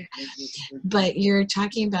 Yeah, there. But you're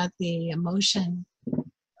talking about the emotion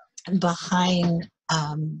behind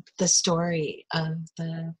the story of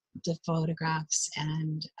the photographs,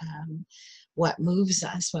 and what moves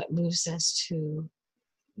us to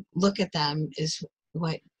look at them is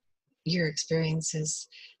what your experience is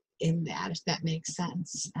in that, if that makes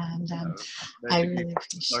sense. And I basically, really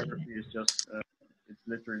appreciate it. photography is just it's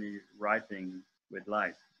literally writing with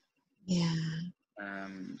light. Yeah.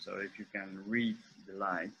 So if you can read the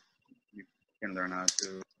light, you can learn how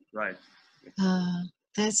to write. uh,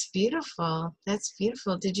 that's beautiful. That's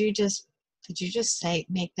beautiful. Did you just say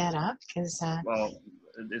make that up? Because Well,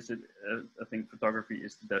 I think photography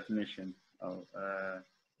is the definition of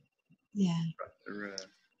yeah,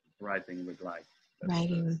 writing with light. That's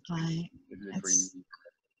writing with light. it literally. That's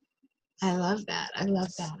I love that. I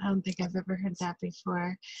love that. I don't think I've ever heard that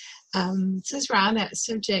before. Since we're on that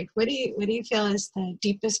subject, what do you feel is the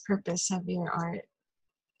deepest purpose of your art?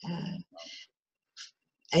 Uh,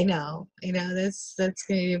 I know that's going to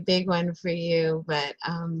be a big one for you, but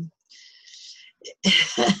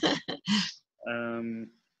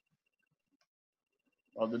Um,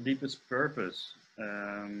 well, the deepest purpose.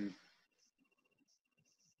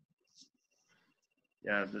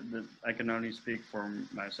 Yeah, I can only speak for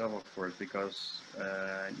myself, of course, because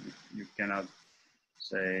you cannot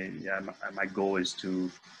say, yeah, my goal is to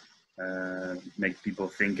make people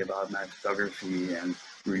think about my photography and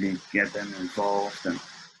really get them involved, and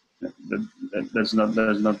that's not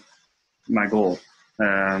my goal.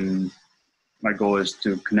 My goal is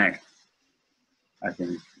to connect. I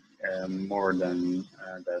think more than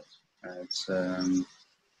that. It's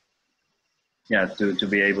yeah, to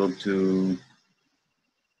be able to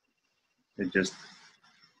just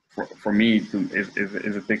for me to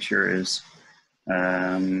if a picture is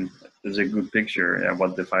a good picture, yeah,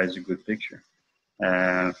 what defines a good picture?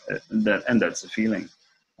 That's the feeling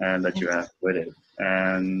that you have with it.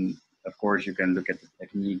 And of course, you can look at the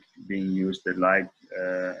technique being used, the light.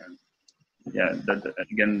 Yeah, that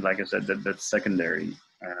again, like I said, that's secondary.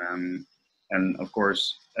 And of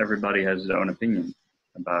course, everybody has their own opinion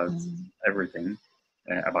about everything,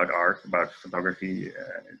 about art, about photography.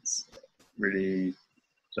 It's really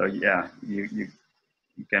so. Yeah, you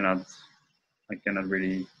cannot. I cannot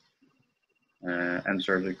really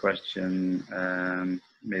answer the question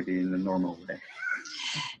maybe in the normal way.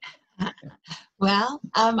 Well,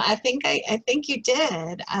 I think you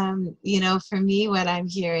did. You know, for me, what I'm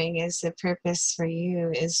hearing is the purpose for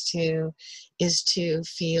you is to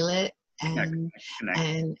feel it Yeah, and connect.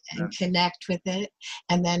 Yeah, and connect with it,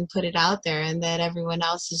 and then put it out there, and that everyone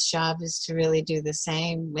else's job is to really do the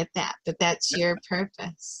same with that. But that's yeah, your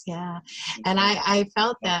purpose, yeah. that's And right. I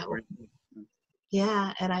felt That's that, great.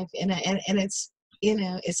 yeah. And it's, you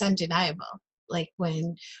know, it's undeniable. Like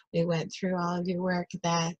when we went through all of your work,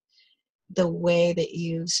 that the way that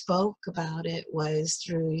you spoke about it was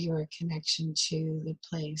through your connection to the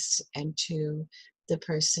place and to the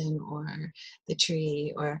person or the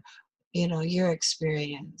tree, or, you know, your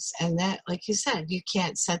experience. And that, like you said, you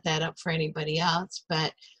can't set that up for anybody else.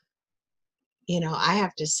 But, you know, I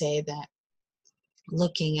have to say that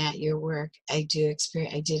looking at your work, have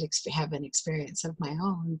an experience of my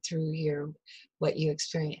own through your what you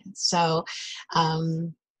experienced. So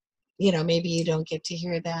you know, maybe you don't get to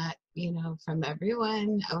hear that, you know, from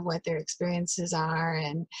everyone of what their experiences are.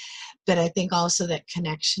 And but I think also that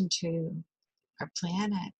connection to our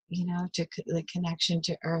planet, you know, the connection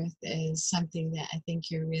to earth is something that I think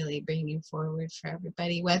you're really bringing forward for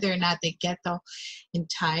everybody, whether or not they get the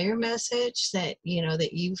entire message that, you know,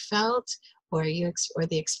 that you felt, or or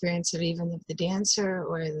the experience of even of the dancer,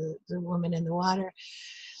 or the woman in the water,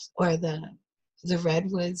 or the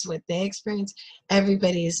redwoods, what they experience.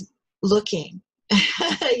 Everybody's looking,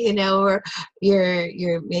 you know, or you're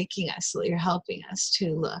helping us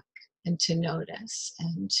to look and to notice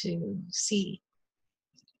and to see.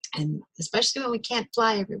 And especially when we can't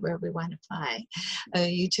fly everywhere we want to fly,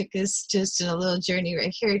 you took us just in a little journey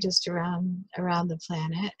right here, just around the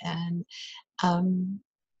planet. And um,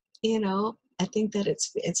 you know, I think that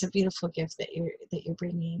it's a beautiful gift that you're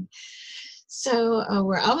bringing. So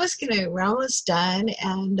we're almost done,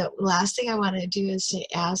 and the last thing I want to do is to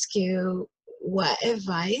ask you, what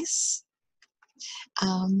advice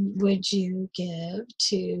would you give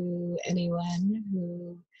to anyone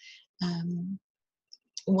who um,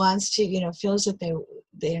 wants to, you know, feels that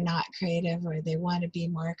they're not creative, or they want to be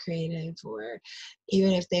more creative, or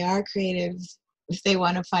even if they are creative, if they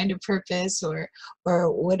want to find a purpose, or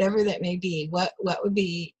whatever that may be, what would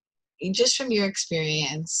be, just from your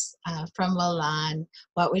experience, from Milan,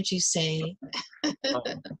 what would you say? Well,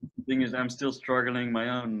 the thing is, I'm still struggling my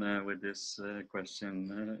own with this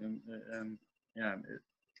question. Yeah,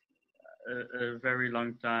 a very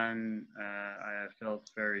long time I have felt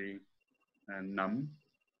very numb.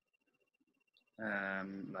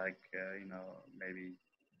 Like you know, maybe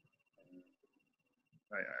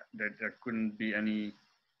there couldn't be any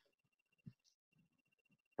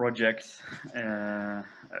project.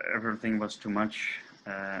 Everything was too much,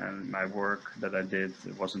 and my work that I did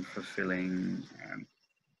wasn't fulfilling, and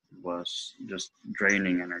was just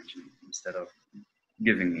draining energy instead of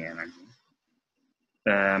giving me energy.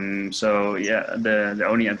 So yeah, the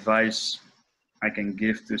only advice I can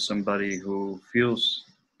give to somebody who feels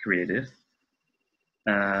creative,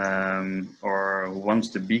 or who wants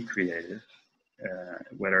to be creative,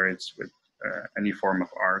 whether it's with any form of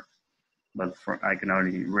art, but I can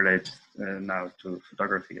only relate now to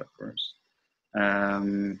photography, of course,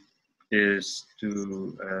 is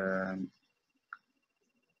to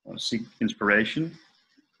seek inspiration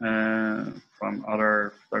from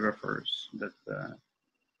other photographers that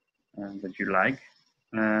you like,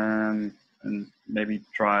 and maybe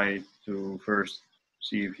try to first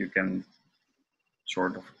see if you can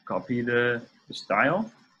sort of copy the style.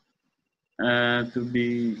 To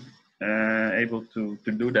be able to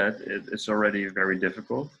do that, it's already very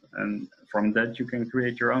difficult, and from that you can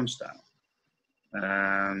create your own style.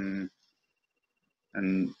 And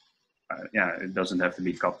yeah, it doesn't have to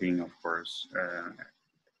be copying, of course.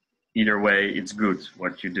 Either way, it's good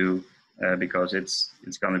what you do, because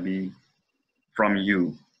it's going to be from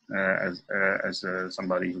you, as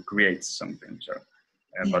somebody who creates something. So,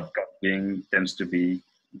 Yeah. but copying tends to be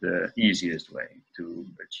the easiest way to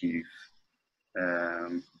achieve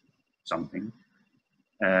um, something.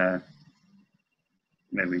 Uh,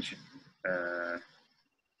 Maybe we should, uh,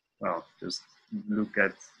 well, just look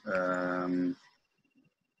at,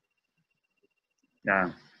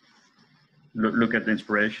 yeah, look at the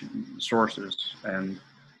inspiration sources, and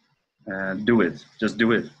do it. Just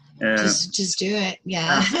do it. Just do it.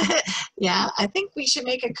 Yeah. Yeah, Yeah, I think we should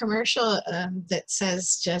make a commercial that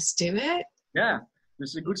says just do it. yeah.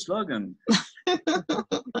 This is a good slogan.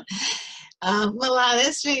 Well, this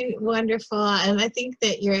has been wonderful, and I think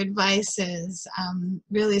that your advice is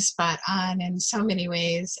really spot on in so many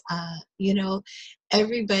ways. You know,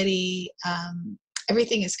 everybody,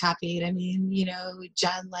 everything is copied. I mean, you know,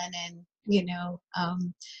 John Lennon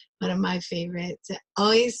one of my favorites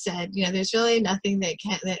always said, there's really nothing that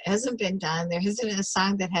hasn't been done. There isn't a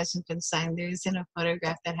song that hasn't been sung. There isn't a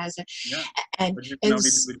photograph that hasn't. Yeah, And but you can and only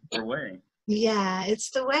do it your way. yeah,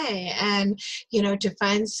 it's the way. And, to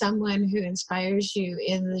find someone who inspires you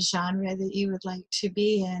in the genre that you would like to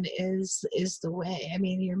be in is the way. I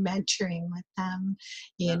mean, you're mentoring with them,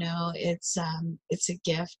 Yeah, it's a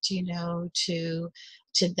gift,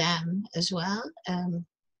 to them as well.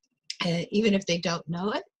 Even if they don't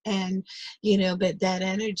know it, and but that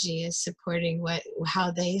energy is supporting how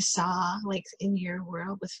they saw, like in your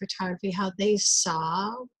world with photography, how they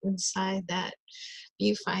saw inside that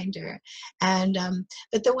viewfinder. And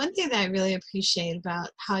but the one thing that I really appreciate about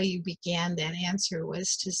how you began that answer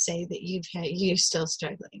was to say that you're still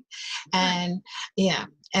struggling. thanks. And yeah,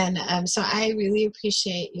 and so I really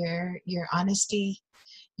appreciate your honesty,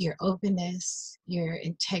 your openness, your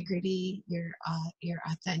integrity, your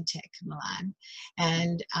authentic, Milan.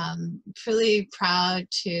 And really proud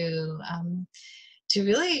to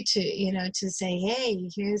really to say, hey,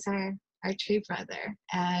 here's our tree brother,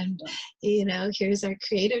 and here's our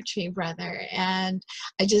creative tree brother. And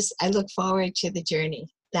I look forward to the journey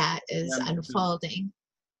that is Yeah, me too. unfolding.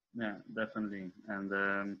 Yeah, definitely.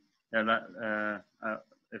 And yeah,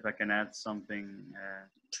 if I can add something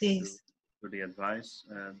to Please. the advice,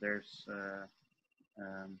 there's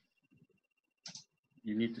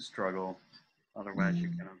you need to struggle, otherwise you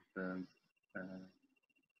Mm. cannot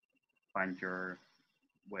find your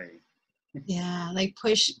way. Yeah, like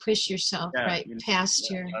push yourself Yeah, right past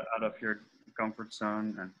your. out of your comfort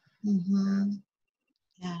zone, and Mm-hmm.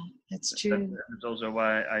 Yeah, that's true. that's also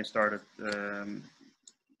why I started.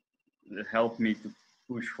 It helped me to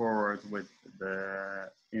push forward with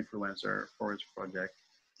the influencer forest project.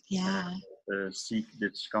 Yeah. The seek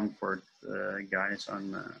discomfort guys on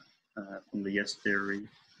from the Yes Theory,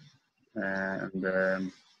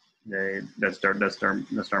 and that's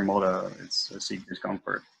their motto. It's seek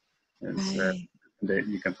discomfort. It's Right.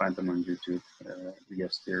 you can find them on YouTube. The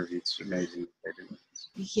Yes Theory. It's amazing. They do it.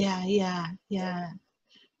 Yeah, yeah, yeah.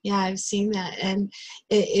 Yeah, I've seen that, and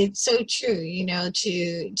it's so true.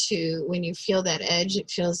 To when you feel that edge, it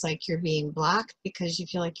feels like you're being blocked because you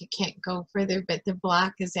feel like you can't go further. But the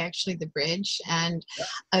block is actually the bridge, and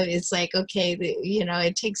it's like, okay,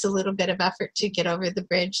 it takes a little bit of effort to get over the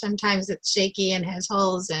bridge. Sometimes it's shaky and has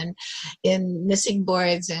holes and in missing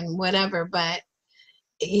boards and whatever. But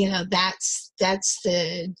that's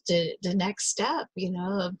the next step, of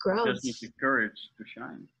You growth. just need the courage to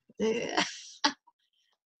shine.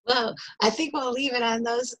 Well, I think we'll leave it on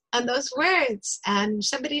those words. And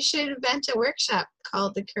somebody should invent a workshop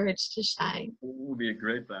called "The Courage to Shine." It would be a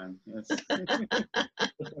great plan. Yes.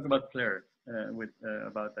 Let's talk about Claire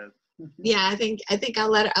about that. Yeah, I think I'll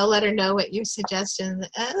let her know what your suggestion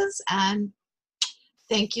is. And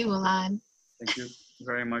thank you, Milan. Thank you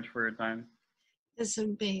very much for your time. This is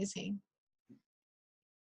amazing.